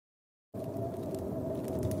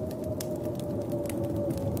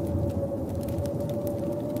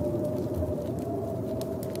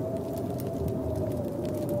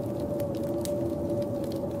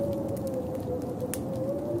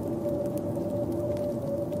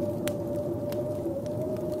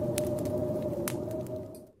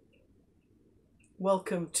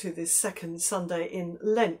Welcome to this second Sunday in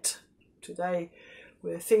Lent. Today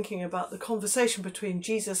we're thinking about the conversation between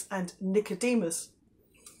Jesus and Nicodemus.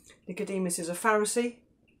 Nicodemus is a Pharisee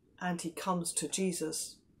and he comes to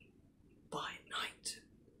Jesus by night.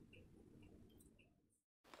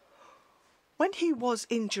 When he was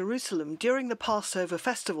in Jerusalem during the Passover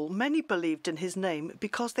festival, many believed in his name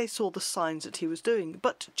because they saw the signs that he was doing.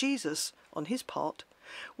 But Jesus, on his part,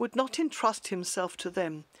 would not entrust himself to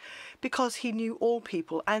them, because he knew all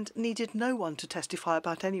people and needed no one to testify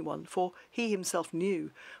about anyone, for he himself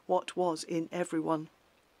knew what was in everyone.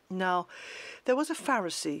 Now, there was a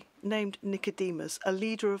Pharisee named Nicodemus, a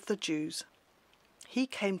leader of the Jews. He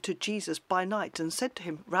came to Jesus by night and said to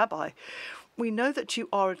him, "Rabbi, we know that you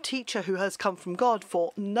are a teacher who has come from God,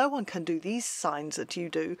 for no one can do these signs that you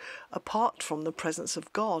do apart from the presence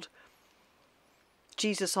of God."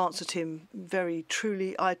 Jesus answered him, "Very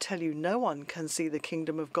truly, I tell you, no one can see the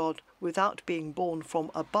kingdom of God without being born from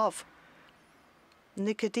above."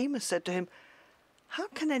 Nicodemus said to him, "How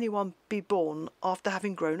can anyone be born after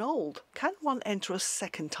having grown old? Can one enter a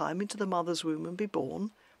second time into the mother's womb and be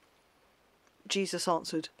born?" Jesus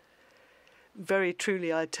answered, "Very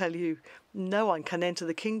truly, I tell you, no one can enter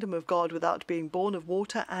the kingdom of God without being born of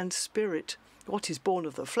water and spirit. What is born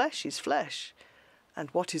of the flesh is flesh, and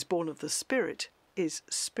what is born of the spirit is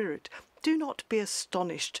spirit. Do not be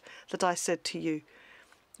astonished that I said to you,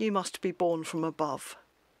 you must be born from above.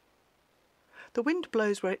 The wind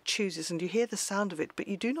blows where it chooses, and you hear the sound of it, but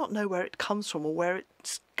you do not know where it comes from or where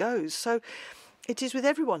it goes. So it is with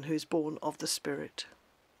everyone who is born of the Spirit."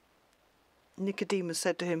 Nicodemus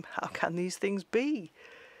said to him, "How can these things be?"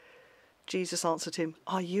 Jesus answered him,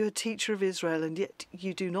 "Are you a teacher of Israel, and yet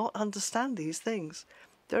you do not understand these things?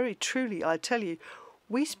 Very truly, I tell you,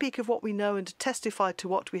 we speak of what we know and testify to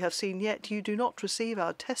what we have seen, yet you do not receive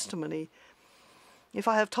our testimony. If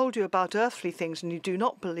I have told you about earthly things and you do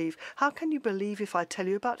not believe, how can you believe if I tell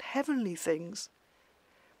you about heavenly things?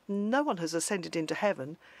 No one has ascended into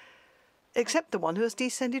heaven except the one who has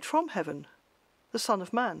descended from heaven, the Son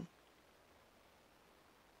of Man.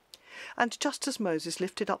 And just as Moses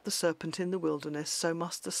lifted up the serpent in the wilderness, so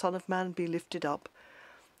must the Son of Man be lifted up,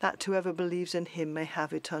 that whoever believes in him may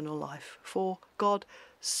have eternal life. For God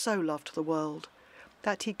so loved the world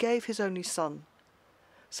that he gave his only Son,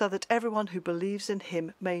 so that everyone who believes in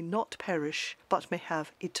him may not perish, but may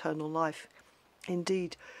have eternal life.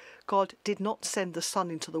 Indeed, God did not send the Son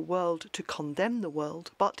into the world to condemn the world,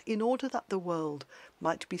 but in order that the world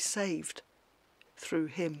might be saved through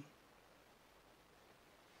him."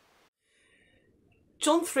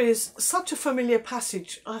 John 3 is such a familiar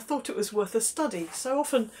passage, I thought it was worth a study. So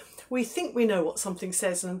often we think we know what something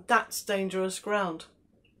says, and that's dangerous ground.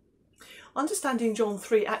 Understanding John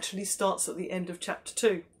 3 actually starts at the end of chapter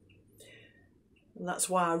 2. And that's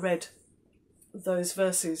why I read those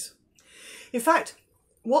verses. In fact,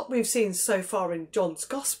 what we've seen so far in John's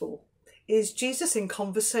Gospel is Jesus in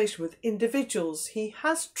conversation with individuals he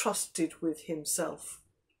has trusted with himself.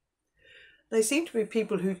 They seem to be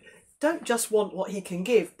people who don't just want what he can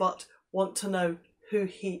give, but want to know who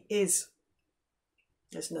he is.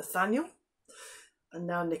 There's Nathanael, and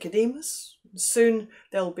now Nicodemus. Soon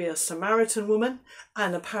there'll be a Samaritan woman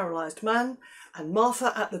and a paralysed man, and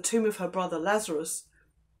Martha at the tomb of her brother Lazarus.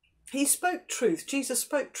 He spoke truth. Jesus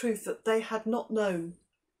spoke truth that they had not known.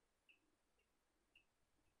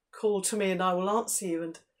 "Call to me and I will answer you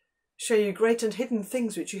and show you great and hidden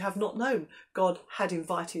things which you have not known," God had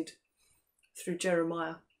invited through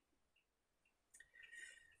Jeremiah.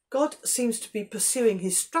 God seems to be pursuing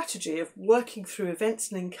his strategy of working through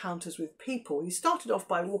events and encounters with people. He started off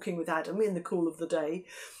by walking with Adam in the cool of the day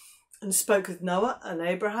and spoke with Noah and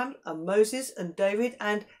Abraham and Moses and David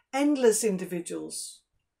and endless individuals.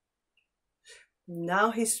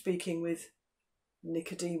 Now he's speaking with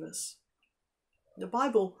Nicodemus. The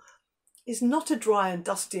Bible is not a dry and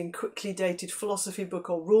dusty and quickly dated philosophy book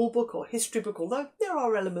or rule book or history book, although there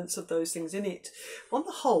are elements of those things in it. On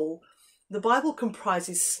the whole, the Bible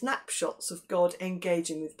comprises snapshots of God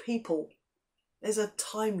engaging with people. There's a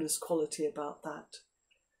timeless quality about that.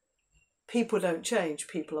 People don't change,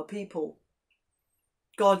 people are people.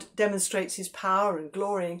 God demonstrates his power and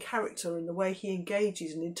glory and character in the way he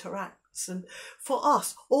engages and interacts. And for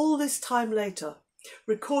us, all this time later,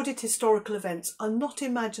 recorded historical events are not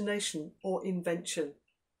imagination or invention.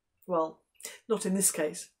 Well, not in this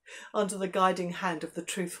case, under the guiding hand of the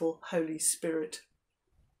truthful Holy Spirit.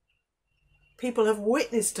 People have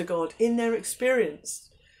witnessed to God in their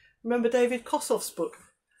experience. Remember David Kossoff's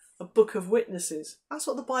book, A Book of Witnesses? That's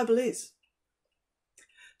what the Bible is.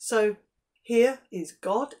 So here is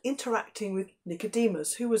God interacting with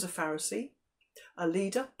Nicodemus, who was a Pharisee, a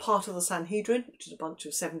leader, part of the Sanhedrin, which is a bunch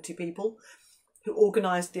of 70 people, who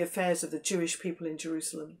organised the affairs of the Jewish people in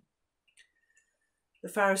Jerusalem. The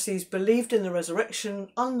Pharisees believed in the resurrection,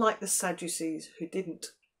 unlike the Sadducees, who didn't.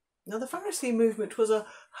 Now, the Pharisee movement was a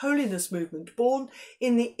holiness movement born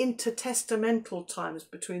in the intertestamental times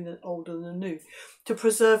between the Old and the New to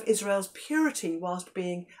preserve Israel's purity whilst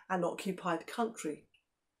being an occupied country.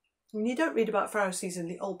 I mean, you don't read about Pharisees in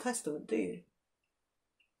the Old Testament, do you?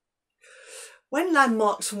 When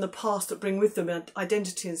landmarks from the past that bring with them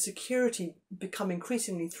identity and security become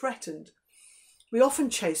increasingly threatened, we often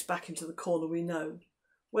chase back into the corner we know,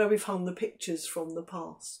 where we've hung the pictures from the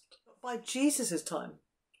past. But by Jesus' time,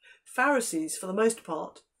 Pharisees, for the most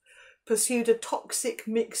part, pursued a toxic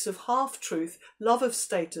mix of half-truth, love of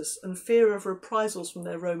status and fear of reprisals from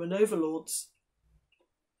their Roman overlords.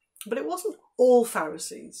 But it wasn't all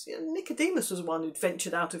Pharisees. Nicodemus was one who'd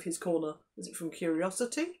ventured out of his corner. Was it from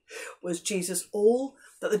curiosity? Was Jesus all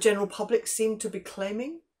that the general public seemed to be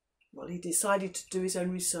claiming? Well, he decided to do his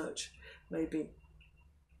own research, maybe.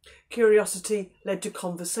 Curiosity led to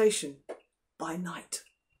conversation by night.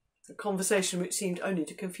 A conversation which seemed only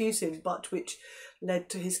to confuse him, but which led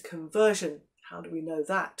to his conversion. How do we know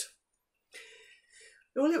that?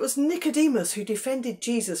 Well, it was Nicodemus who defended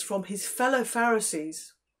Jesus from his fellow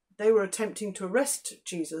Pharisees. They were attempting to arrest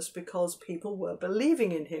Jesus because people were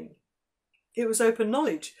believing in him. It was open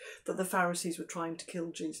knowledge that the Pharisees were trying to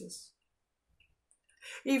kill Jesus.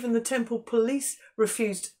 Even the temple police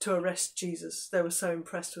refused to arrest Jesus. They were so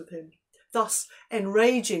impressed with him, thus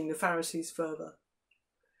enraging the Pharisees further.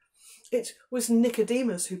 It was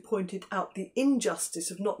Nicodemus who pointed out the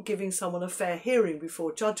injustice of not giving someone a fair hearing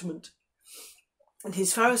before judgment. And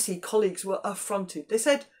his Pharisee colleagues were affronted. They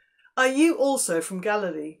said, "Are you also from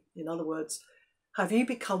Galilee?" In other words, have you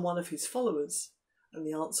become one of his followers? And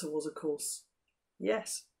the answer was, of course,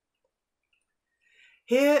 yes.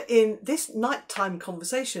 Here in this nighttime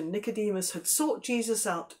conversation, Nicodemus had sought Jesus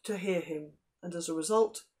out to hear him, and as a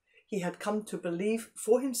result, he had come to believe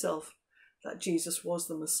for himself that Jesus was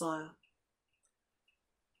the Messiah.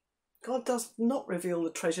 God does not reveal the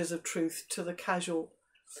treasures of truth to the casual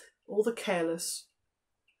or the careless,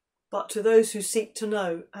 but to those who seek to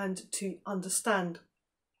know and to understand.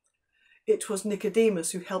 It was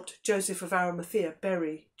Nicodemus who helped Joseph of Arimathea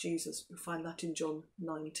bury Jesus. We find that in John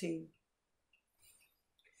 19.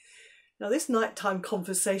 Now, this nighttime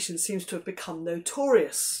conversation seems to have become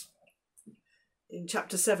notorious. In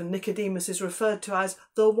chapter 7, Nicodemus is referred to as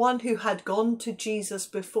the one who had gone to Jesus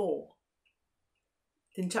before.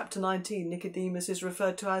 In chapter 19, Nicodemus is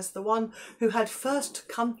referred to as the one who had first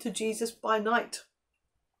come to Jesus by night.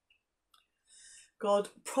 God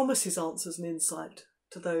promises answers and insight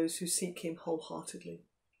to those who seek him wholeheartedly.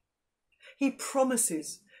 He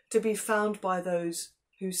promises to be found by those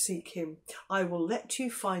who seek him. I will let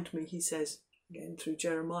you find me, he says, again through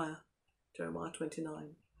Jeremiah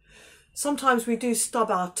 29. Sometimes we do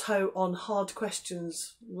stub our toe on hard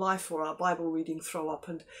questions life or our Bible reading throw up,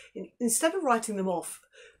 and instead of writing them off,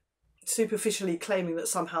 superficially claiming that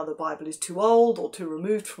somehow the Bible is too old or too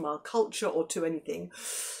removed from our culture or too anything,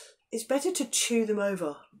 it's better to chew them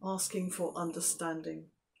over, asking for understanding.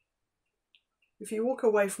 If you walk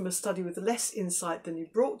away from a study with less insight than you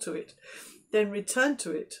brought to it, then return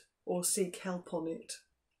to it or seek help on it.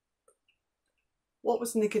 What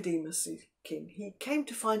was Nicodemus seeking? He came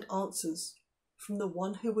to find answers from the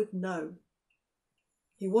one who would know.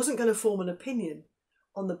 He wasn't going to form an opinion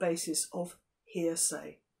on the basis of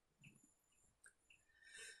hearsay.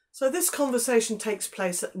 So this conversation takes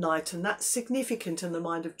place at night, and that's significant in the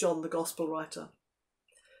mind of John, the Gospel writer.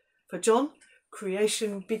 For John,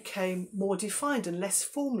 creation became more defined and less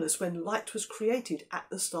formless when light was created at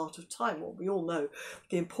the start of time. Well, we all know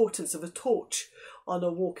the importance of a torch on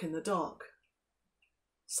a walk in the dark.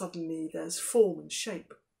 Suddenly there's form and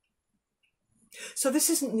shape. So this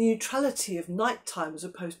isn't neutrality of nighttime as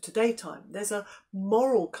opposed to daytime. There's a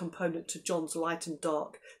moral component to John's light and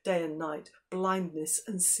dark, day and night, blindness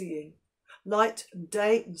and seeing. Light and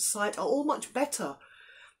day and sight are all much better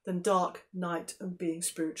than dark, night and being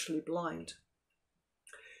spiritually blind.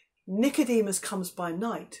 Nicodemus comes by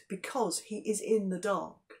night because he is in the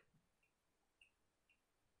dark.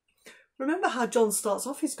 Remember how John starts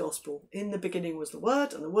off his gospel. In the beginning was the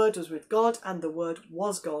Word, and the Word was with God, and the Word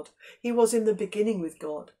was God. He was in the beginning with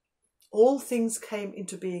God. All things came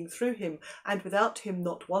into being through him, and without him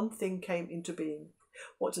not one thing came into being.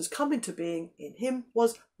 What has come into being in him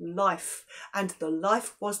was life, and the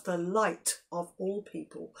life was the light of all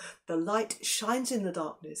people. The light shines in the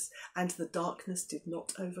darkness, and the darkness did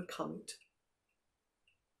not overcome it.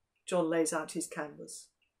 John lays out his canvas.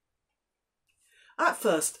 At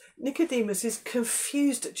first, Nicodemus is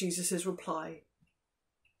confused at Jesus' reply.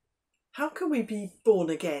 How can we be born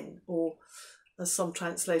again? Or, as some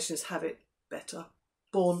translations have it better,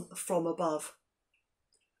 born from above?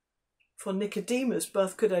 For Nicodemus,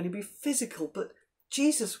 birth could only be physical, but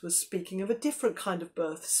Jesus was speaking of a different kind of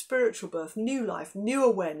birth, spiritual birth, new life, new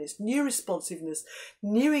awareness, new responsiveness,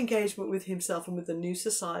 new engagement with himself and with the new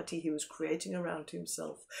society he was creating around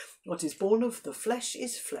himself. What is born of the flesh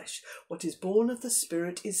is flesh. What is born of the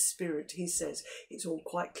spirit is spirit, he says. It's all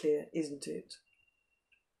quite clear, isn't it?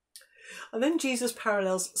 And then Jesus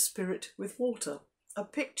parallels spirit with water, a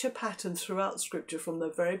picture pattern throughout Scripture from the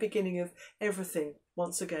very beginning of everything,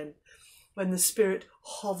 once again, when the Spirit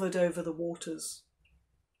hovered over the waters.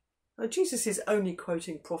 Now, Jesus is only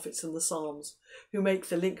quoting prophets and the Psalms, who make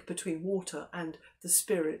the link between water and the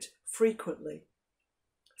Spirit frequently.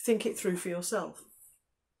 Think it through for yourself.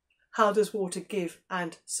 How does water give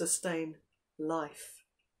and sustain life?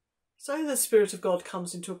 So the Spirit of God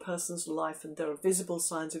comes into a person's life and there are visible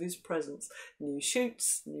signs of his presence. New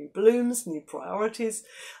shoots, new blooms, new priorities,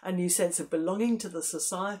 a new sense of belonging to the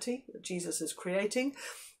society that Jesus is creating,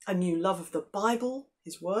 a new love of the Bible,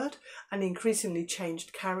 his word, an increasingly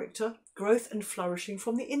changed character, growth and flourishing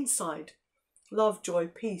from the inside. Love, joy,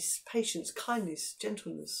 peace, patience, kindness,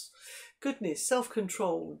 gentleness, goodness,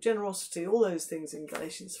 self-control, generosity, all those things in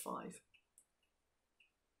Galatians 5.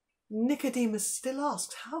 Nicodemus still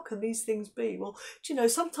asks, how can these things be? Well, do you know,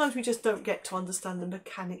 sometimes we just don't get to understand the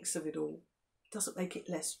mechanics of it all. It doesn't make it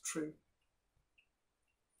less true.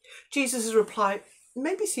 Jesus' reply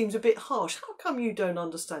maybe seems a bit harsh. How come you don't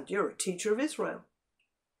understand? You're a teacher of Israel.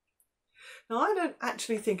 Now, I don't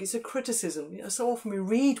actually think it's a criticism. So often we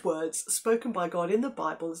read words spoken by God in the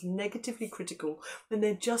Bible as negatively critical when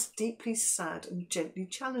they're just deeply sad and gently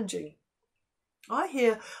challenging. I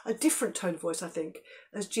hear a different tone of voice, I think,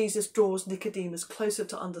 as Jesus draws Nicodemus closer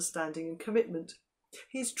to understanding and commitment.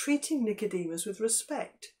 He's treating Nicodemus with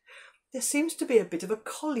respect. There seems to be a bit of a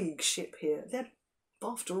colleagueship here. They're,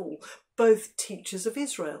 after all, both teachers of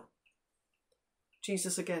Israel.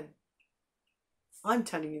 Jesus again. I'm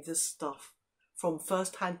telling you this stuff from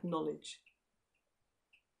first-hand knowledge.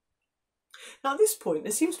 Now at this point,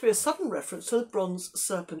 there seems to be a sudden reference to the bronze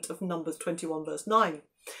serpent of Numbers 21 verse 9.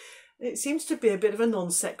 It seems to be a bit of a non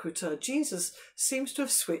sequitur. Jesus seems to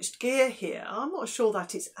have switched gear here. I'm not sure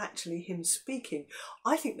that it's actually him speaking.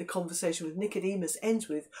 I think the conversation with Nicodemus ends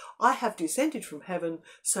with, I have descended from heaven,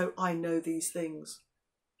 so I know these things.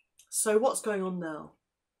 So what's going on now?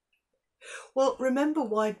 Well, remember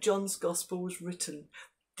why John's Gospel was written.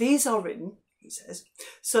 These are written, he says,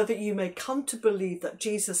 so that you may come to believe that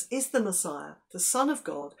Jesus is the Messiah, the Son of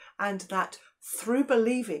God, and that through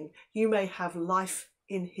believing you may have life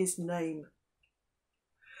in his name.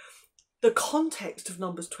 The context of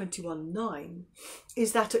Numbers 21:9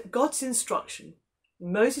 is that at God's instruction,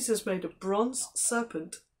 Moses has made a bronze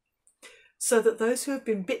serpent so that those who have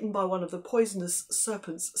been bitten by one of the poisonous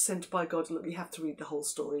serpents sent by God, look, you have to read the whole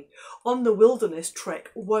story, on the wilderness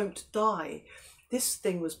trek won't die. This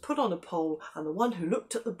thing was put on a pole, and the one who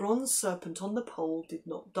looked at the bronze serpent on the pole did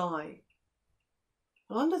not die.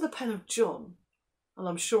 And under the pen of John, and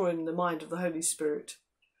I'm sure in the mind of the Holy Spirit,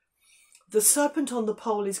 the serpent on the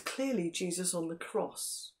pole is clearly Jesus on the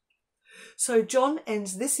cross. So John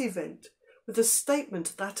ends this event with a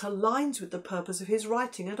statement that aligns with the purpose of his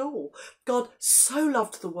writing at all. God so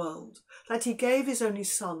loved the world that he gave his only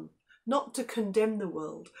Son, not to condemn the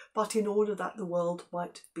world, but in order that the world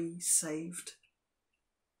might be saved.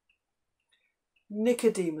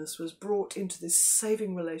 Nicodemus was brought into this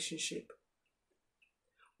saving relationship.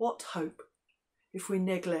 What hope if we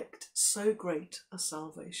neglect so great a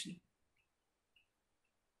salvation?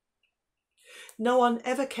 No one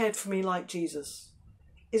ever cared for me like Jesus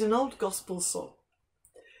is an old gospel song.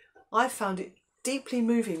 I found it deeply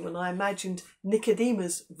moving when I imagined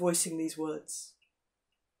Nicodemus voicing these words.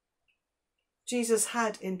 Jesus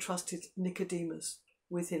had entrusted Nicodemus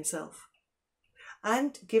with himself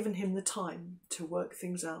and given him the time to work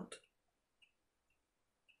things out.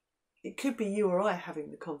 It could be you or I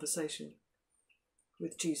having the conversation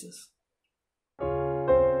with Jesus.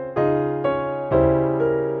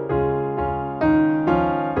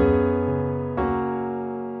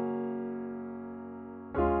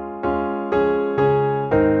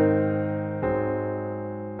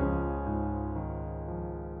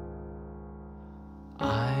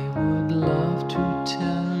 I would love to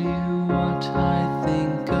tell you what I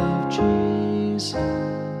think of Jesus,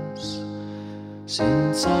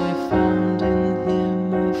 since I found in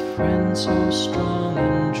him a friend so strong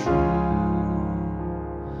and true.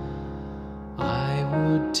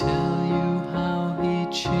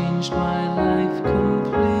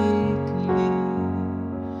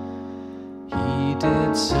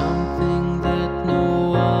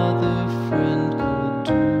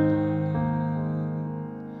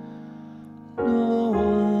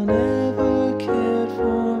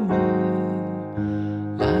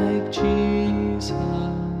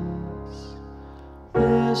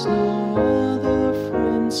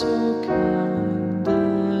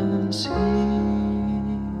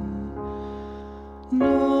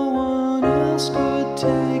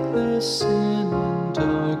 take the sin and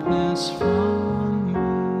darkness from me.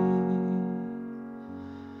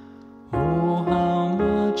 Oh, how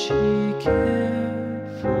much He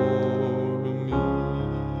cared for me.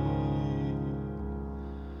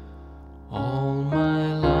 All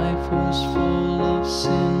my life was full of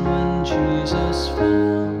sin when Jesus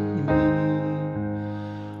found me.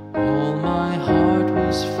 All my heart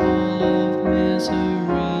was full of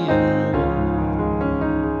misery and woe.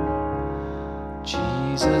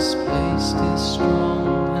 Jesus placed His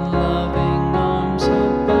strong and loving arms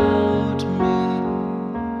about me,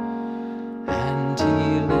 and He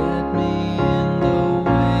led me in the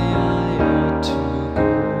way I ought to go.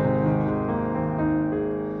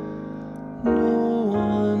 No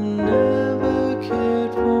one ever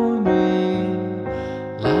cared for me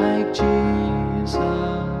like Jesus.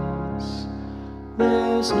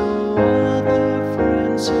 There's no other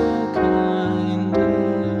friend so kind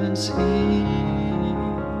as He.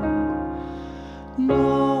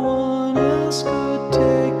 No one else could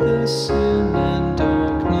take the sin and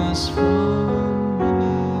darkness from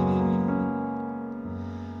me.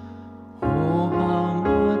 Oh, how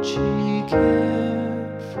much He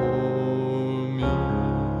cared for me.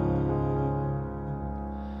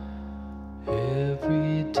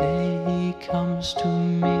 Every day He comes to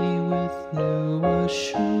me with new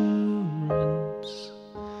assurance.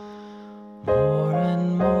 More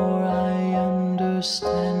and more I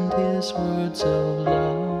understand His words of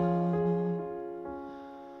love,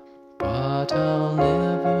 but I'll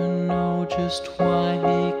never know just why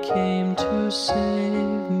He came to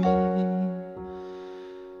save me,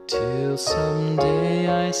 till someday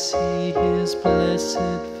I see His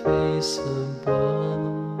blessed face above.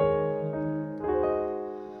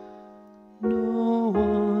 No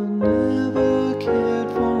one ever cared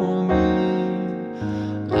for me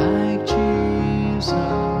like Jesus.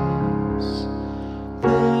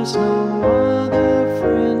 There's no other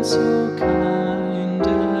friend so kind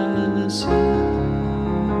as He.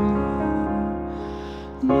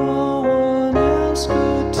 No one else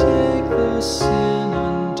could take the sin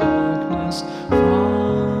and darkness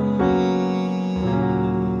from me.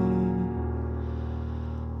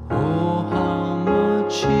 Oh, how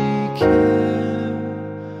much He cared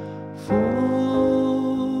for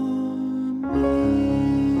me.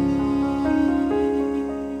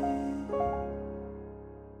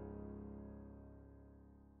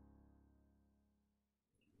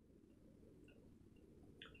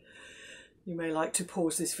 You may like to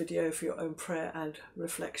pause this video for your own prayer and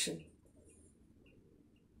reflection.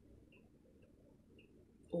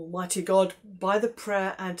 Almighty God, by the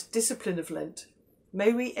prayer and discipline of Lent,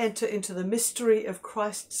 may we enter into the mystery of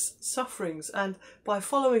Christ's sufferings and, by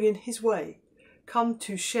following in His way, come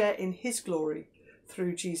to share in His glory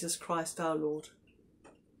through Jesus Christ our Lord.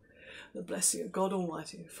 The blessing of God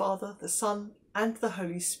Almighty, Father, the Son, and the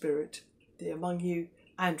Holy Spirit, be among you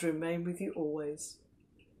and remain with you always.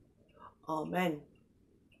 Amen.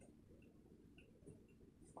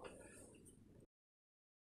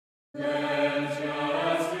 Let your